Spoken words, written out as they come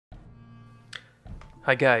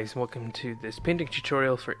Hi guys, welcome to this painting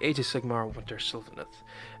tutorial for Age of Sigmar Winter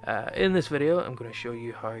Sylvaneth. In this video I'm going to show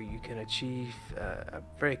you how you can achieve a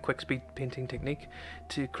very quick speed painting technique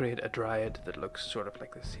to create a dryad that looks sort of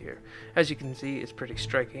like this here. As you can see, it's pretty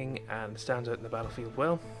striking and stands out in the battlefield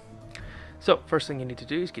well. So first thing you need to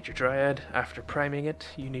do is get your dryad. After priming it,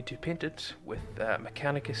 you need to paint it with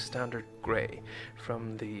Mechanicus Standard Grey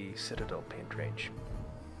from the Citadel paint range.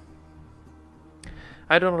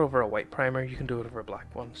 I done it over a white primer, you can do it over a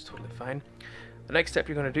black one, it's totally fine. The next step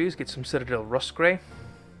you're going to do is get some Citadel Rust Grey,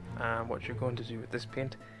 and what you're going to do with this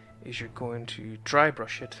paint is you're going to dry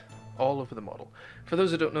brush it all over the model. For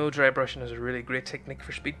those who don't know, dry brushing is a really great technique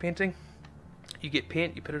for speed painting. You get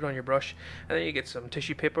paint, you put it on your brush, and then you get some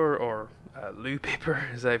tissue paper or loo paper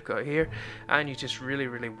as I've got here, and you just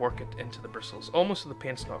really work it into the bristles, almost so the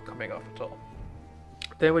paint's not coming off at all.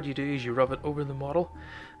 Then what you do is you rub it over the model,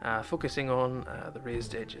 focusing on the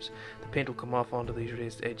raised edges. The paint will come off onto these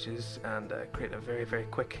raised edges and create a very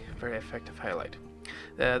quick, very effective highlight.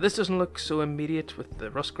 This doesn't look so immediate with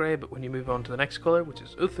the rust grey, but when you move on to the next colour, which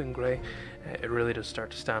is Uthin grey, it really does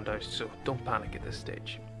start to stand out, so don't panic at this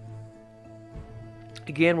stage.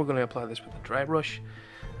 Again, we're going to apply this with a dry brush.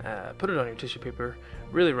 Put it on your tissue paper,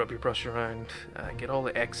 really rub your brush around, get all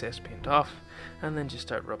the excess paint off, and then just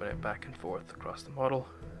start rubbing it back and forth across the model,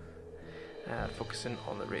 focusing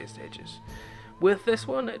on the raised edges. With this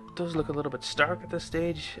one, it does look a little bit stark at this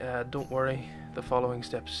stage. Don't worry, the following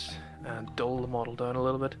steps dull the model down a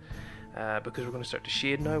little bit, because we're going to start to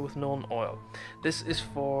shade now with Nuln Oil. This is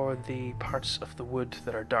for the parts of the wood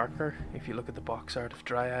that are darker. If you look at the box art of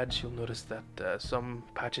dryads, you'll notice that some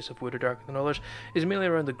patches of wood are darker than others. It's mainly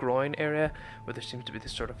around the groin area where there seems to be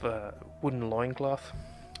this sort of wooden loincloth.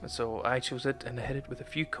 So I chose it and hit it with a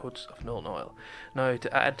few coats of Nuln Oil. Now,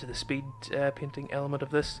 to add to the speed painting element of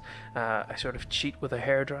this, I sort of cheat with a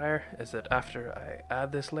hairdryer, is that after I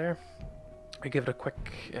add this layer, I give it a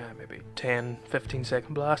quick, maybe 10-15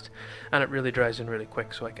 second blast, and it really dries in really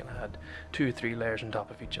quick, so I can add 2 or 3 layers on top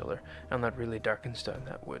of each other, and that really darkens down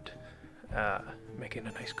that wood, making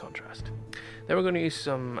a nice contrast. Then we're going to use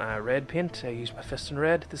some red paint. I use my Fiston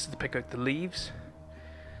Red. This is to pick out the leaves.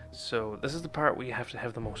 So this is the part where you have to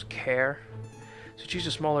have the most care. So choose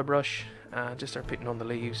a smaller brush and just start painting on the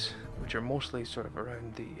leaves, which are mostly sort of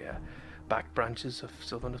around the back branches of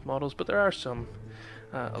Sylvaneth models, but there are some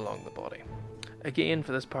along the body. Again,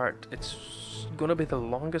 for this part, it's going to be the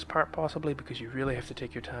longest part possibly, because you really have to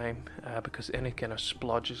take your time, because any kind of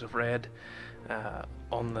splodges of red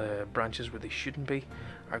on the branches where they shouldn't be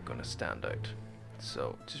are going to stand out.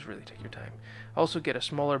 So just really take your time. Also get a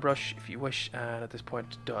smaller brush if you wish, and at this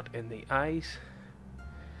point dot in the eyes.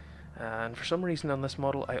 And for some reason on this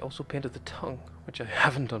model I also painted the tongue, which I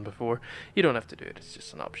haven't done before. You don't have to do it, it's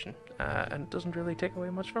just an option, and it doesn't really take away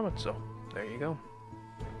much from it, so there you go.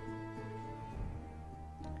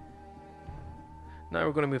 Now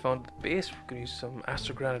we're going to move on to the base. We're going to use some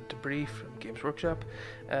Astrogranite debris from Games Workshop.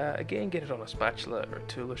 Again, get it on a spatula or a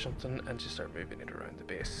tool or something and just start moving it around the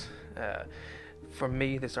base. For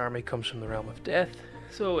me, this army comes from the realm of death,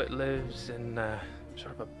 so it lives in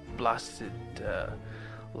sort of a blasted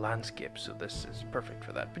landscape, so this is perfect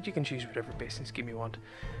for that. But you can choose whatever basing scheme you want.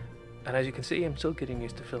 And as you can see, I'm still getting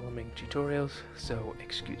used to filming tutorials, so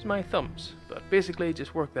excuse my thumbs. But basically,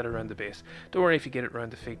 just work that around the base. Don't worry if you get it around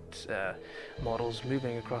the feet. Models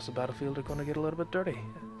moving across the battlefield are going to get a little bit dirty.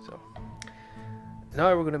 So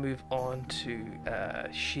now we're going to move on to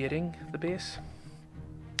shading the base.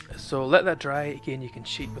 So let that dry. Again, you can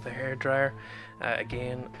cheat with a hairdryer.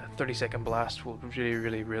 Again, a 30-second blast will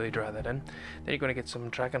really dry that in. Then you're going to get some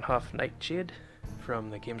Dragonhof Nightshade from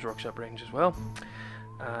the Games Workshop range as well.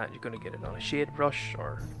 You're going to get it on a shade brush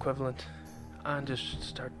or equivalent, and just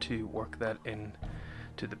start to work that in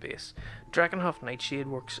to the base. Dragonhof Nightshade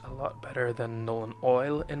works a lot better than Nuln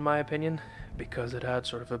Oil in my opinion, because it adds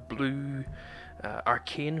sort of a blue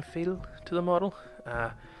arcane feel to the model,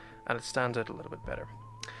 and it stands out a little bit better.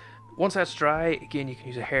 Once that's dry, again you can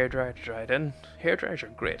use a hairdryer to dry it in. Hairdryers are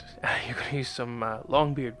great. You're going to use some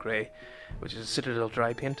Longbeard Grey, which is a Citadel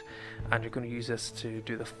dry paint, and you're going to use this to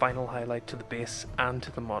do the final highlight to the base and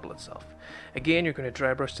to the model itself. Again, you're going to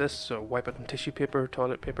dry brush this, so wipe it on tissue paper,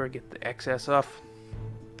 toilet paper, get the excess off,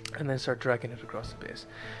 and then start dragging it across the base.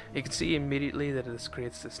 You can see immediately that this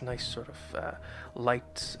creates this nice sort of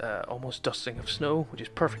light, almost dusting of snow, which is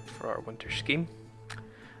perfect for our winter scheme.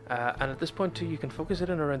 And at this point too, you can focus it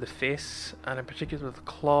in around the face, and in particular the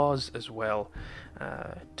claws as well,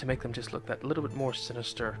 to make them just look that little bit more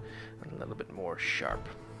sinister and a little bit more sharp.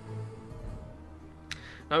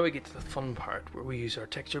 Now we get to the fun part where we use our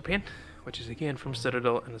texture paint, which is again from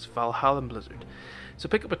Citadel and it's Valhalla Blizzard. So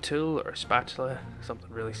pick up a tool or a spatula, something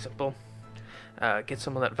really simple. Get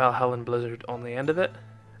some of that Valhalla Blizzard on the end of it,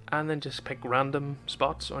 and then just pick random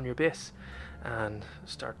spots on your base and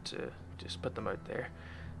start to just put them out there.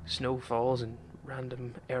 Snow falls in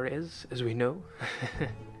random areas, as we know.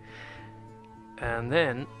 And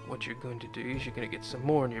then what you're going to do is you're going to get some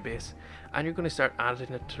more on your base, and you're going to start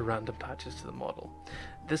adding it to random patches to the model.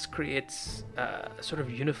 This creates a sort of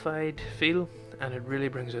unified feel, and it really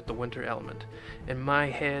brings out the winter element. In my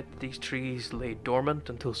head, these trees lay dormant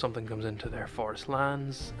until something comes into their forest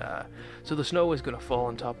lands, so the snow is going to fall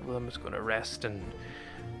on top of them. It's going to rest in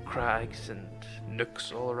crags and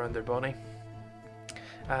nooks all around their body,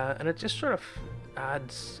 and it just sort of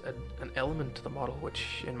adds an element to the model,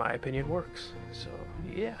 which in my opinion works. So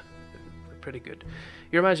yeah, they're pretty good.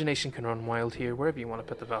 Your imagination can run wild here. Wherever you want to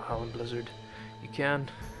put the Valhalla Blizzard, you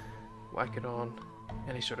can whack it on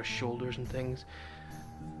any sort of shoulders and things.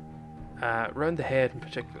 Round the head in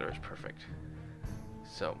particular is perfect.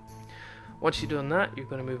 So once you've done that, you're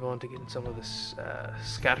going to move on to getting some of this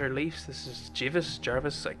scatter leaves. This is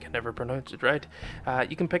Jarvis, I can never pronounce it right.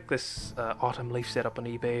 You can pick this autumn leaf set up on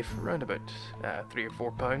eBay for around about £3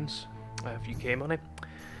 or £4 UK money.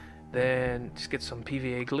 Then just get some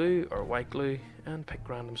PVA glue or white glue and pick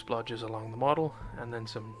random splodges along the model, and then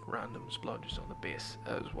some random splodges on the base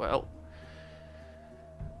as well.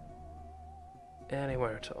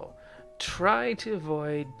 Anywhere at all. Try to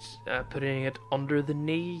avoid putting it under the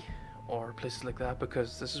knee or places like that,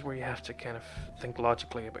 because this is where you have to kind of think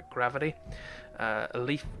logically about gravity. A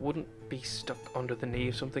leaf wouldn't be stuck under the knee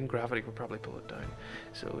of something. Gravity would probably pull it down.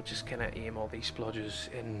 So just kind of aim all these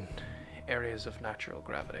splodges in areas of natural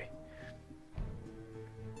gravity.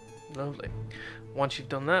 Lovely. Once you've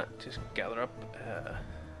done that, just gather up a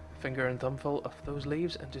finger and thumbful of those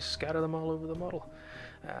leaves and just scatter them all over the model,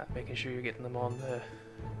 making sure you're getting them on the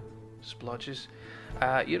splodges.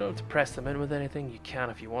 You don't have to press them in with anything. You can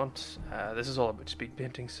if you want. This is all about speed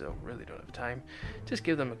painting, so really don't have time. Just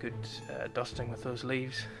give them a good dusting with those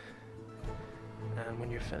leaves, and when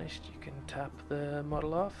you're finished you can tap the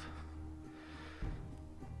model off,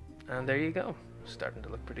 and there you go. Starting to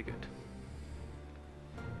look pretty good.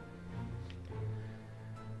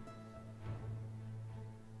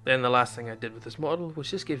 Then the last thing I did with this model was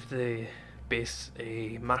just give the base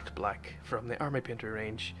a matte black from the Army Painter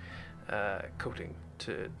range coating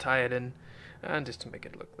to tie it in, and just to make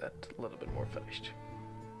it look that a little bit more finished.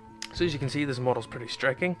 So as you can see, this model's pretty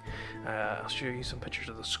striking. I'll show you some pictures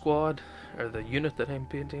of the squad, or the unit that I'm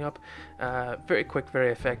painting up. Very quick,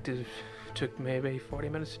 very effective. Took maybe 40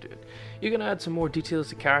 minutes to do it. You can add some more details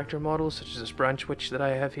to character models, such as this branch witch that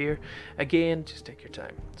I have here. Again, just take your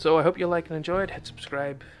time. So I hope you like and enjoyed. Hit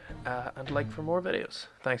subscribe and like for more videos.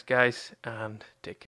 Thanks guys, and take care.